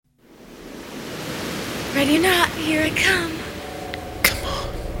Ready or not, here I come. Come on.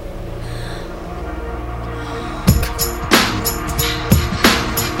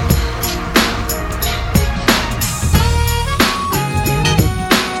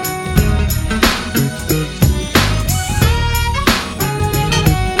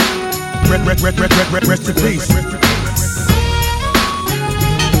 Rest in peace.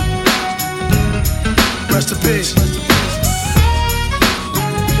 Rest in peace.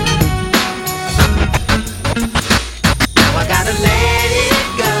 Now I gotta let it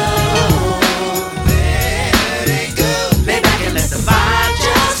go. Let it go. Lay back and let the vibe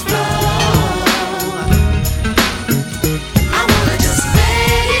just flow. I wanna just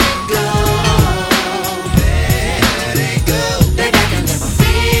let it go. Let it go. Lay back and let my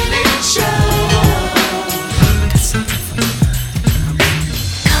feelings show.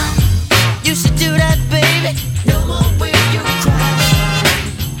 You should do that, baby. No more will you cry.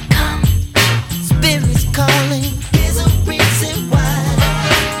 Spirits calling. There's a reason why.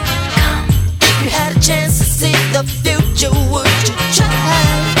 If you had a chance to see the future, would you try?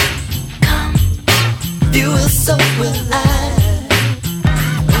 You will, so will I.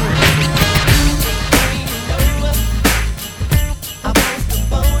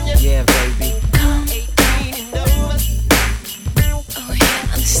 Yeah, baby. Oh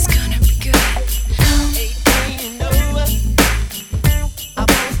yeah, this is gonna be good.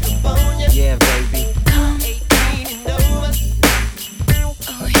 Yeah, baby.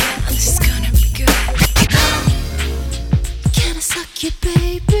 Oh yeah, this is gonna be good. Can I suck you,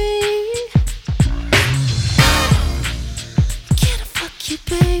 baby? Can I fuck you,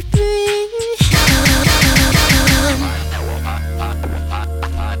 baby?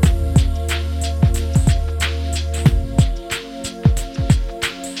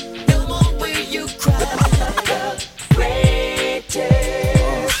 No more will you cry. Greatest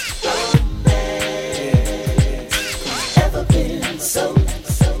romance ever been so.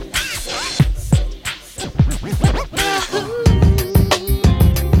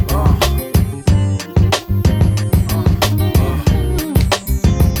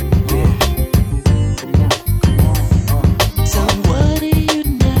 So what do you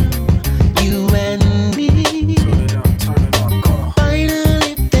know? You and me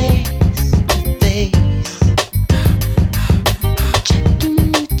finally face to face, checking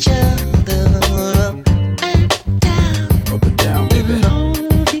each other up and down in all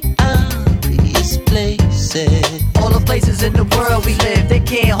the obvious places. All the places in the world we live, they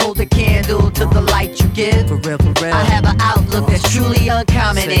can't hold a candle to the light you give. For real, for real. I have an outlook that's truly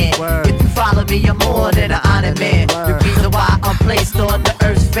uncommon. If you follow me, you're more than an honest man. The reason why I'm placed on the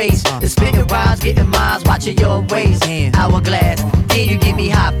earth's face is spitting rhymes, getting minds, watching your ways. Hourglass, then you give me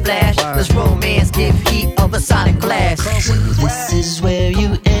hot flash. Let's romance, give heat of a sonic blast. So this is where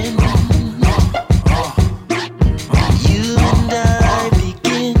you end. You and I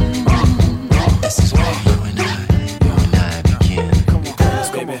begin. This is where you and I begin. Come on,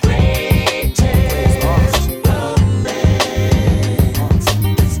 baby.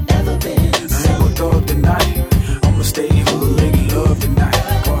 I'ma stay hood, lady love tonight.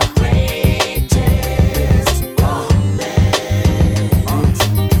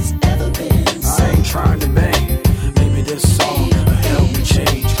 I ain't trying to bang. Maybe this song will help me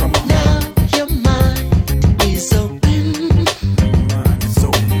change. Come on. Now your mind is open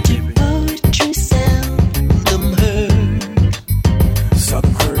to poetry seldom heard.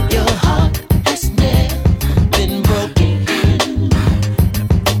 Southern heard. Your heart has never been broken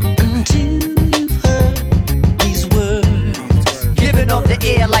until you've heard these words. Giving off the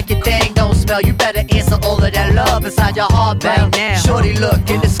air like your thing don't smell. You better answer all of that love inside your heart belt. Shorty, look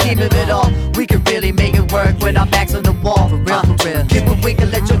in the scheme of it all. We can really make it work when our backs on the wall. For real, for real. Give a wink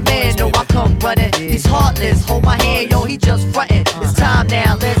and let your man know I come running. He's heartless, hold my hand, yo, he just frontin'. It's time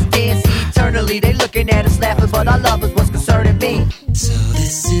now, let's dance eternally. They looking at us laughing, but our love is what's concerning me. So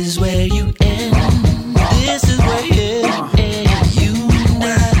this is where you end. This is where you end. You and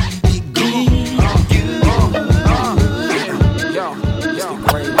I begin.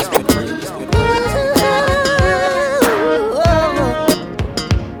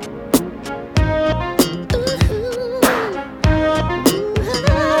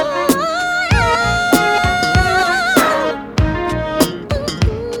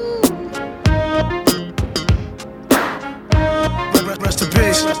 Rest in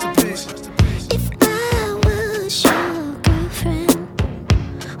peace. Rest in peace. If I was your girlfriend,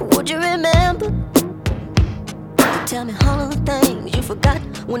 would you remember to tell me all of the things you forgot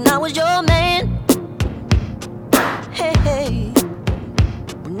when I was your man? Hey, hey,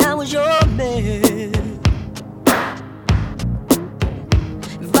 when I was your man.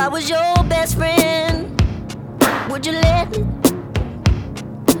 If I was your best friend, Would you let me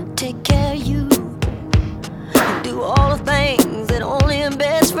take care of you and do all the things that only a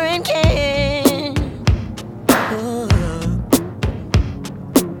best friend can? Oh,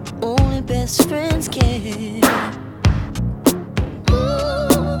 only best friends can.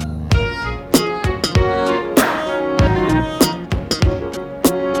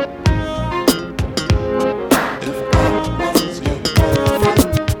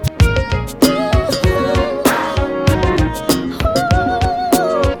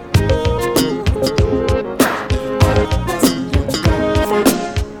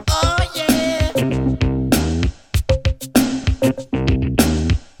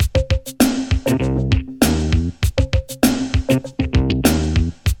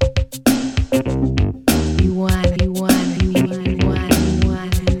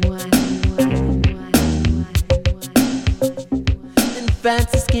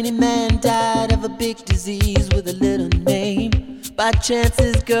 By chance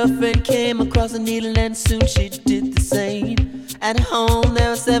his girlfriend came across a needle and soon she did the same. At home there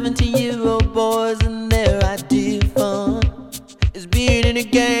were 17-year-old boys and their idea of fun is being in a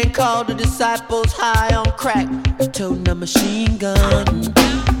gang called the Disciples, high on crack, toting a machine gun.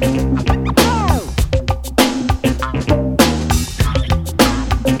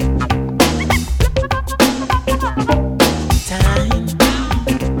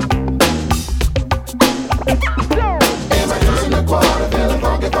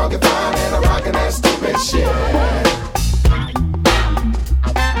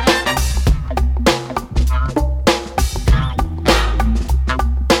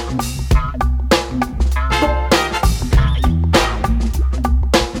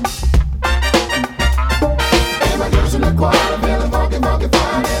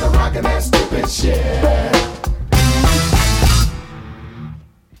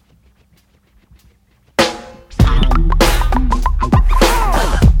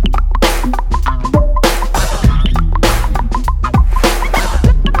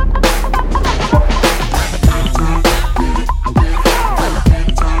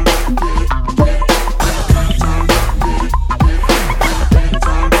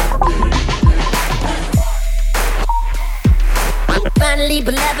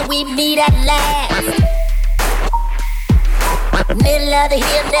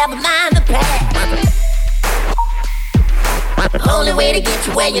 Never mind the past. Only way to get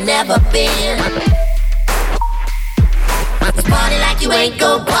you where you never been. Let's party like you ain't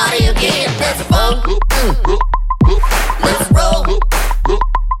gon' party again. Let's roll. Let's roll.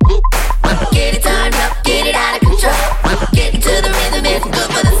 Get it turned up, get it out of control. Get into the rhythm, it's good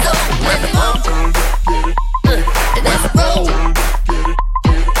for the soul. Let's roll. Let's roll.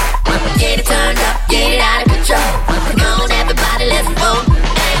 Get it turned up, get it out of control. Come on, everybody, let's roll.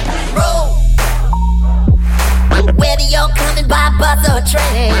 Whether you're coming by bus or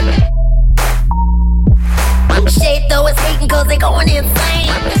train, shade though is hating cause they going insane.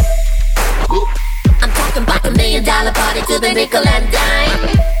 I'm talking about $1 million party to the nickel and dime.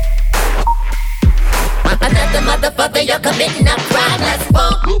 Another motherfucker, you're committing a crime. Let's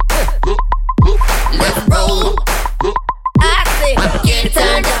roll. Let's roll. I say, get it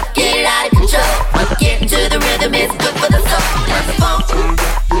turned up, get it out of control. Get into the rhythm, it's good for the soul. Let's roll.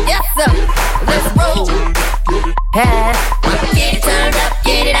 Yes sir, let's roll. Get it turned up,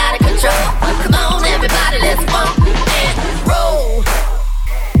 get it out of control. Come on everybody, let's bump and roll.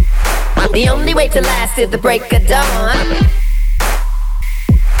 The only way to last is the break of dawn.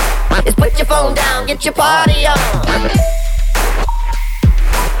 Is put your phone down, get your party on.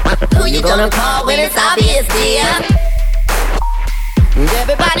 Who you gonna call when it's obvious, dear?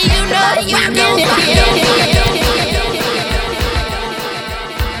 Everybody you know, rockin' it here.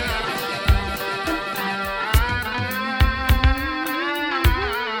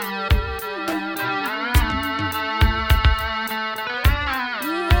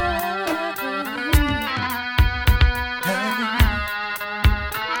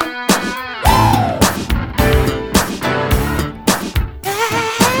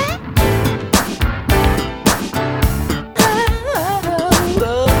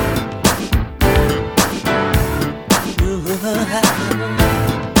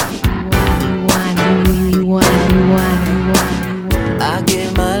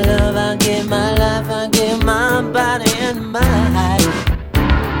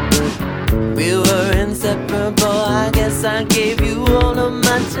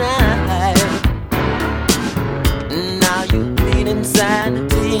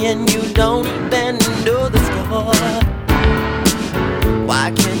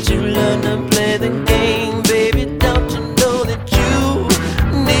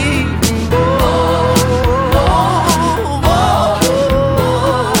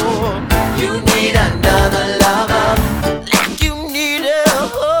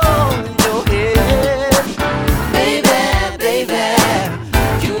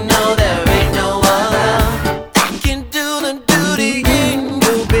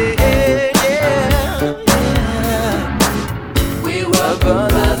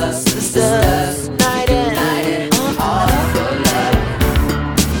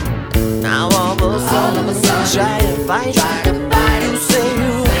 fight. You say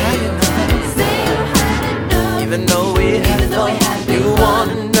you had enough. Even though we had fun, you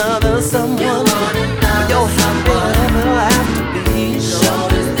want another someone. But you're happy whatever I have to be. Show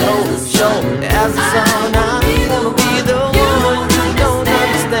as a son, I wanna be the one you don't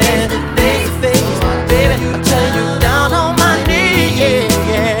understand. Face to face, baby, you turn you down on my knees.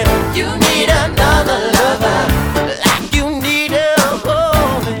 Yeah. You need another lover, like you need a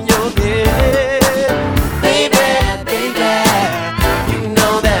home in your head. Baby, you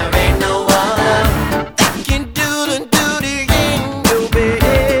know there ain't no one that can do the duty in your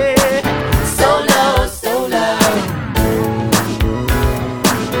bed. So low, so low.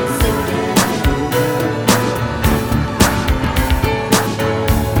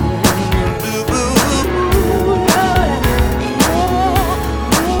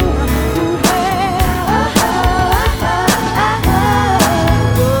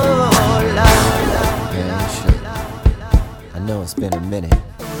 I know it's been a minute,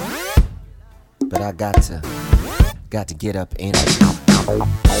 but I got to get up in it.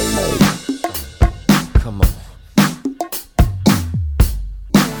 Come on.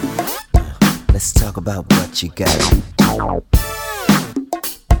 Let's talk about what you got.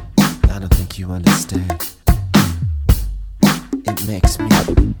 I don't think you understand. It makes me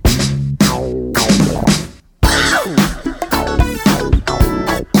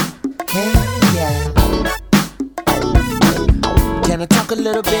hey, yeah. Can I talk a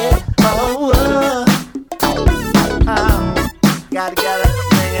little bit? Gotta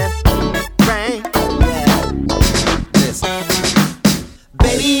man. Rain. Yeah. Listen.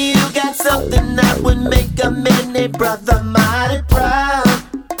 Baby, you got something that would make a mini brother mighty proud.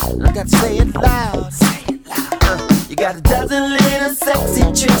 I gotta say it loud. You got a dozen little sexy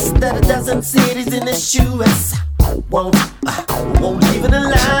tricks that a dozen cities in the US won't even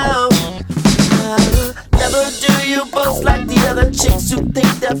allow. Never do you boast like the other chicks who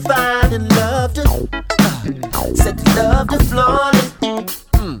think they're fine and love to said they love to flaunt it.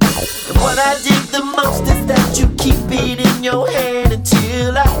 And what I dig the most is that you keep it in your hand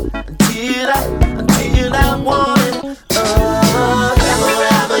until I want it.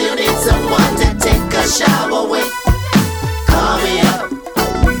 Whenever you need someone to take a shower with, call me up,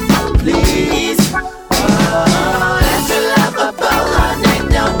 please. That's your love about, honey.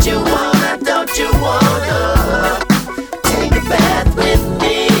 Don't you wanna take a bath with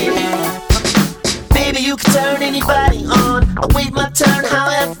me? Baby, you can turn anybody on. I'll wait my turn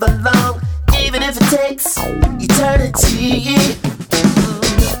however long, even if it takes eternity.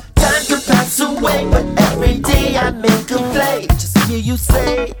 Time could pass away, but every day I make a play just to hear you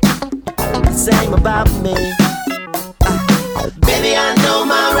say the same about me. Baby, I know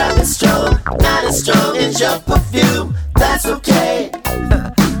my rap is strong, not as strong as your perfume. That's okay,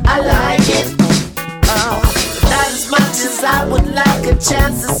 I like it. Not as much as I would like a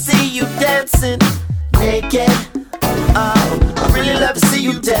chance to see you dancing naked. I really love to see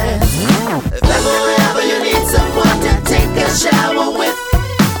you dance. If ever you need someone to take a shower with,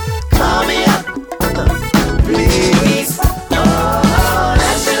 call me up, please.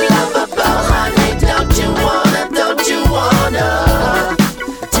 That's your love about, honey. Don't you wanna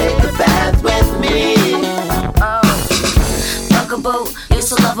take a bath with me? Buggable, you're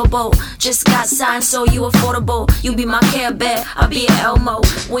so lovable. Just got signed, so you affordable. You be my Care Bear, I'll be your Elmo.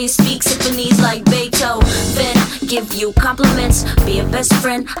 When you speak symphonies like Beethoven, give you compliments, be your best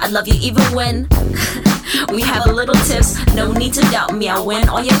friend. I love you even when we have a little tips. No need to doubt me, I win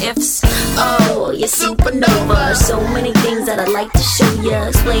all your ifs. Oh, you're supernova. So many things that I'd like to show ya.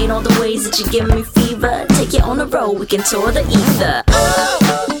 Explain all the ways that you give me fever. Take you on the road, we can tour the ether.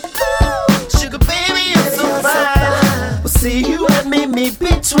 Sugar baby, you're so fine. We'll see you and me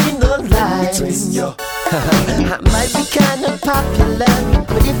between the lines. I might be kinda popular,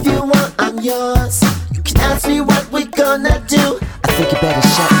 but if you want, I'm yours. You can ask me what we're gonna do. I think you better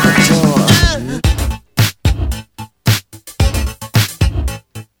shut the door.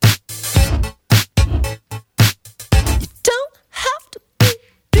 You don't have to be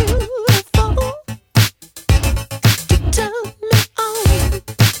beautiful to turn me on.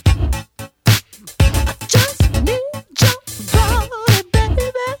 I just need your body,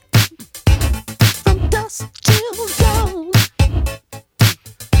 baby, from dusk till dawn.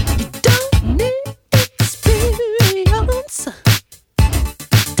 You don't need experience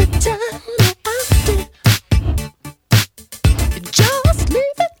to turn me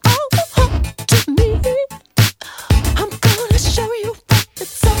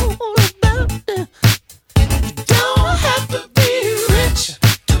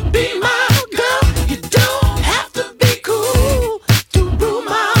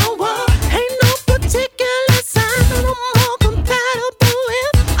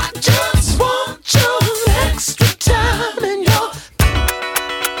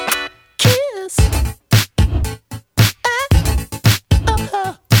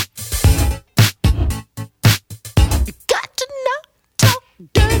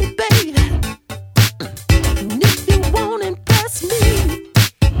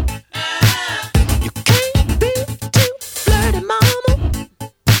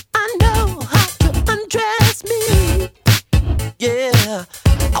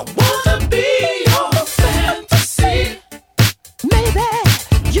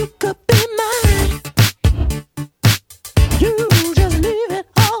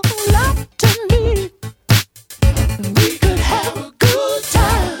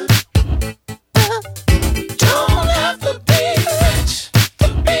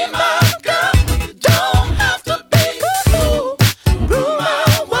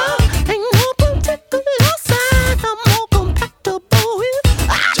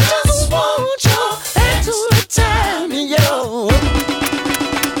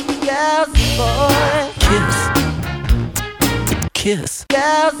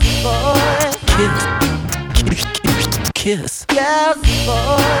Yes, boy. Kiss. Yes,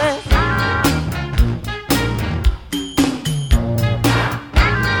 boy.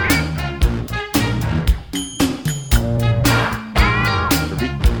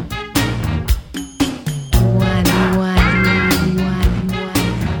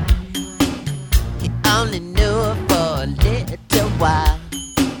 He only knew her for a little while,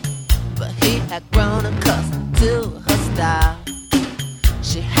 but he had grown accustomed to her style.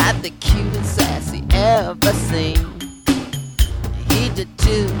 She had the cutest ass he ever seen. He did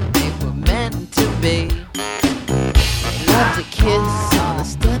too, they were meant to be. They loved to kiss on the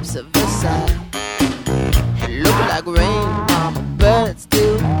steps of Versailles. It looked like rain on the birds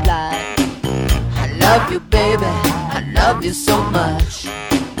do fly. I love you, baby, I love you so much.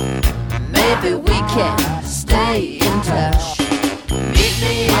 Maybe we can stay in touch. Meet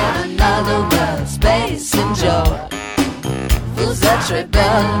me in another world, space and joy. Vous êtes très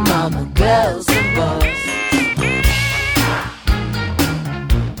belles, mama, girls and boys.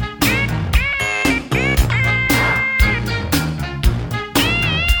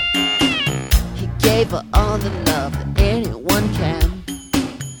 He gave her all the love that anyone can,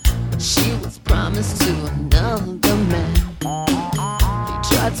 but she was promised to another man.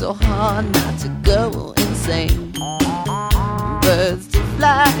 He tried so hard not to go insane. Birds to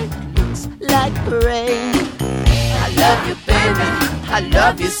fly, looks like rain. I love you, baby, I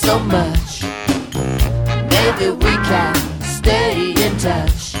love you so much. Maybe we can stay in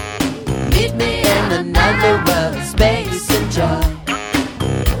touch. Meet me in another world, space and joy.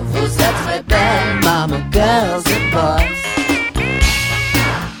 Vous êtes très belles, mama, girls and boys.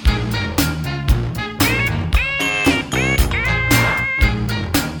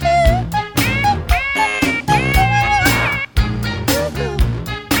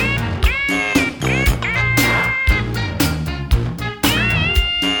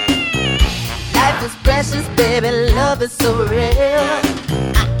 Precious, baby, love is so real.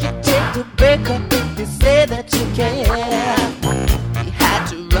 I can take a break up if you say that you can. He had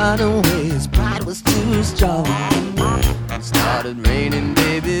to run away, his pride was too strong. It started raining,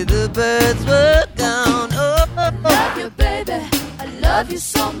 baby, the birds were gone. Oh, Love you, baby, I love you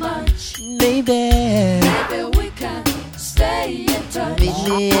so much. Maybe we can stay in touch. meet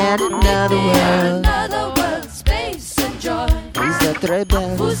me in another world. Another world, space and joy. Vous êtes très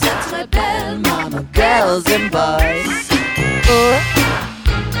belles, Vous êtes très belles, mama, girls and boys. Oh.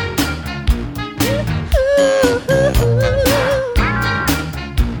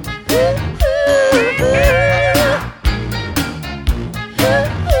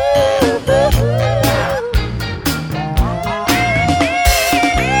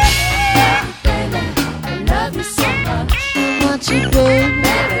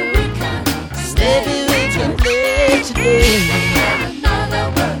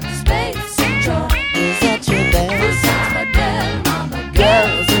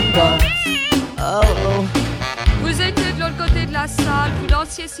 Vous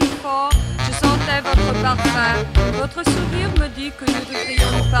dansiez si fort, je sentais votre parfum. Votre sourire me dit que nous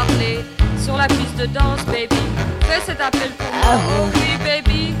devrions nous parler sur la piste de danse, baby. Fais cet appel pour moi, oh oui,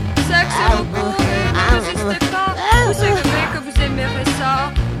 baby. Sexe beaucoup, ne résistez pas. Vous savez que vous aimerez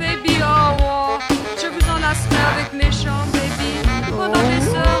ça, baby. Oh, oh. Je vous enlacerai avec mes chants, baby. Pendant des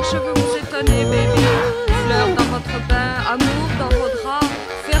heures, je veux vous étonner, baby. Fleurs dans votre bain, amour dans vos draps.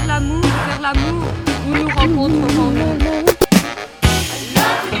 Faire l'amour, où nous rencontrerons-nous.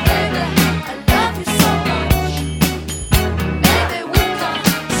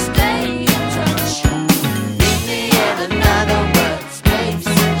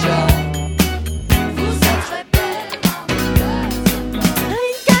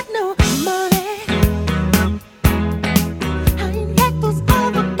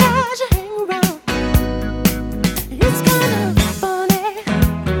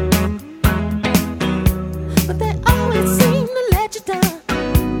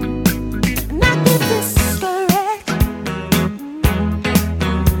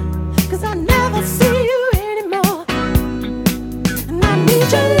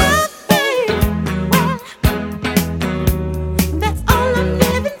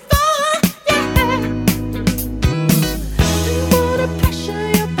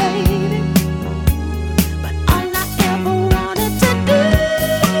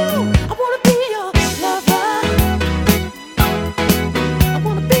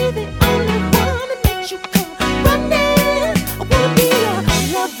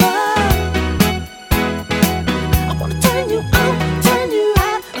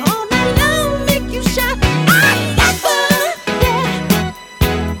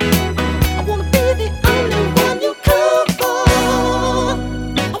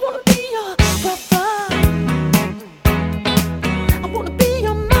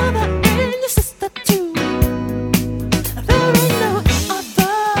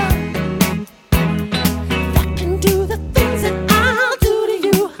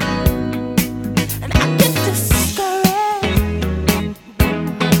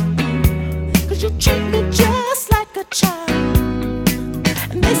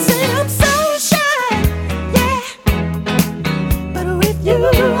 you,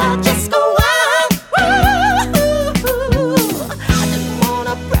 I just go wild. I didn't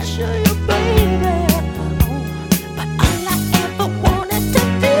wanna pressure you, baby, but all I ever wanted to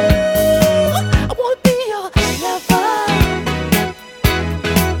do, I wanna be your lover.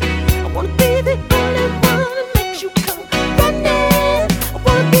 I wanna be the only one that makes you come running. I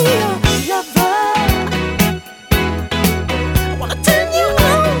wanna be your lover. I wanna turn you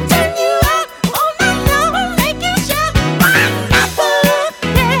on, turn you out all night long, make you shout, my lover,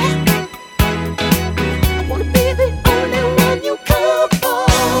 yeah. I wanna be the only one you come for,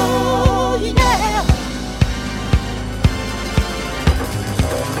 yeah.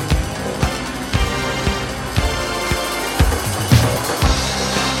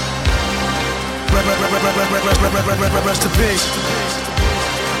 Rest in peace.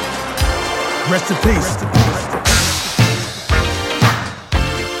 Rest in peace.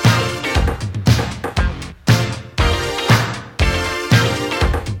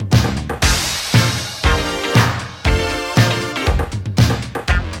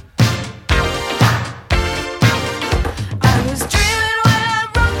 I was dreaming when I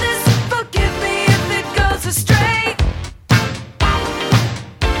wrote this. Forgive me if it goes astray.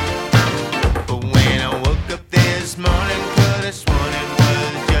 But when I woke up this morning, could have sworn it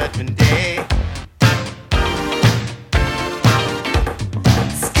was Judgment Day.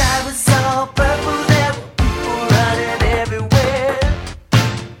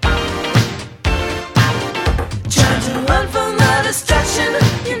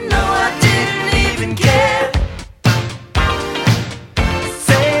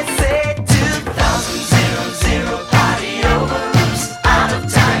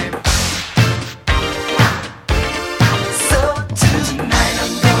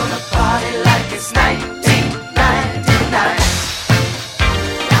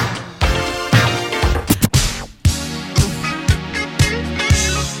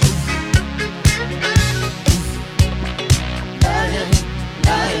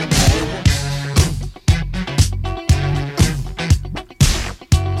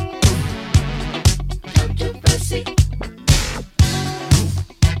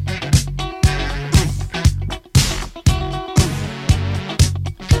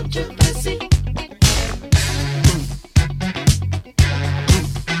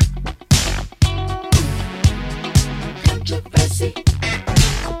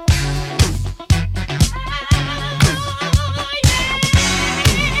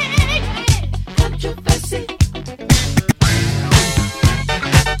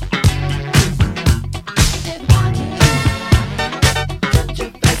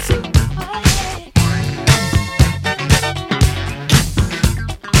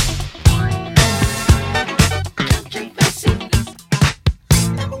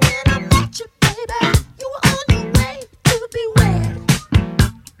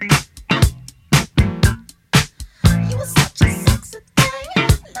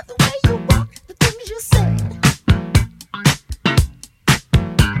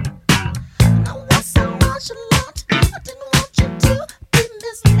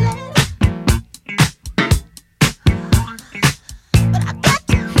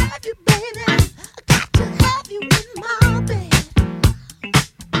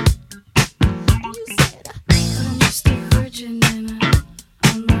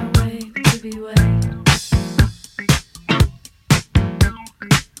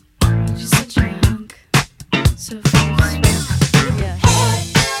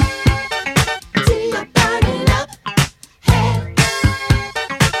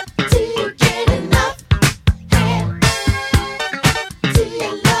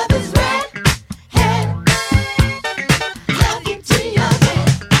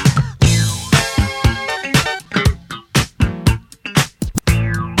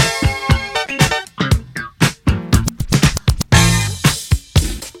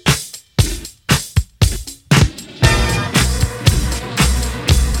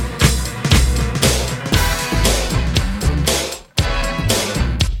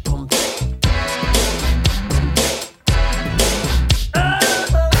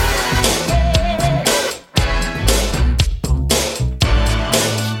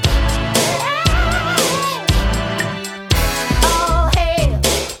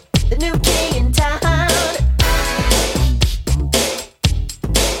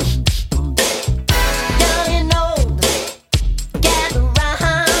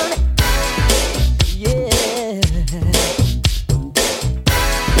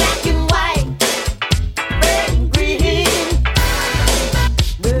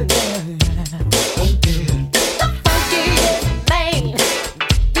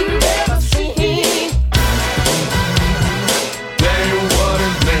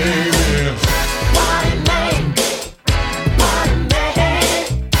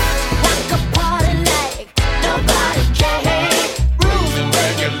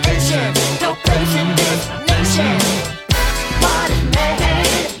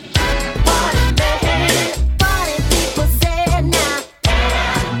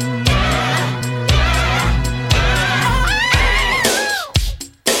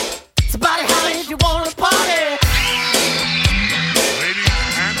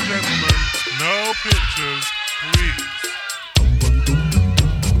 Cause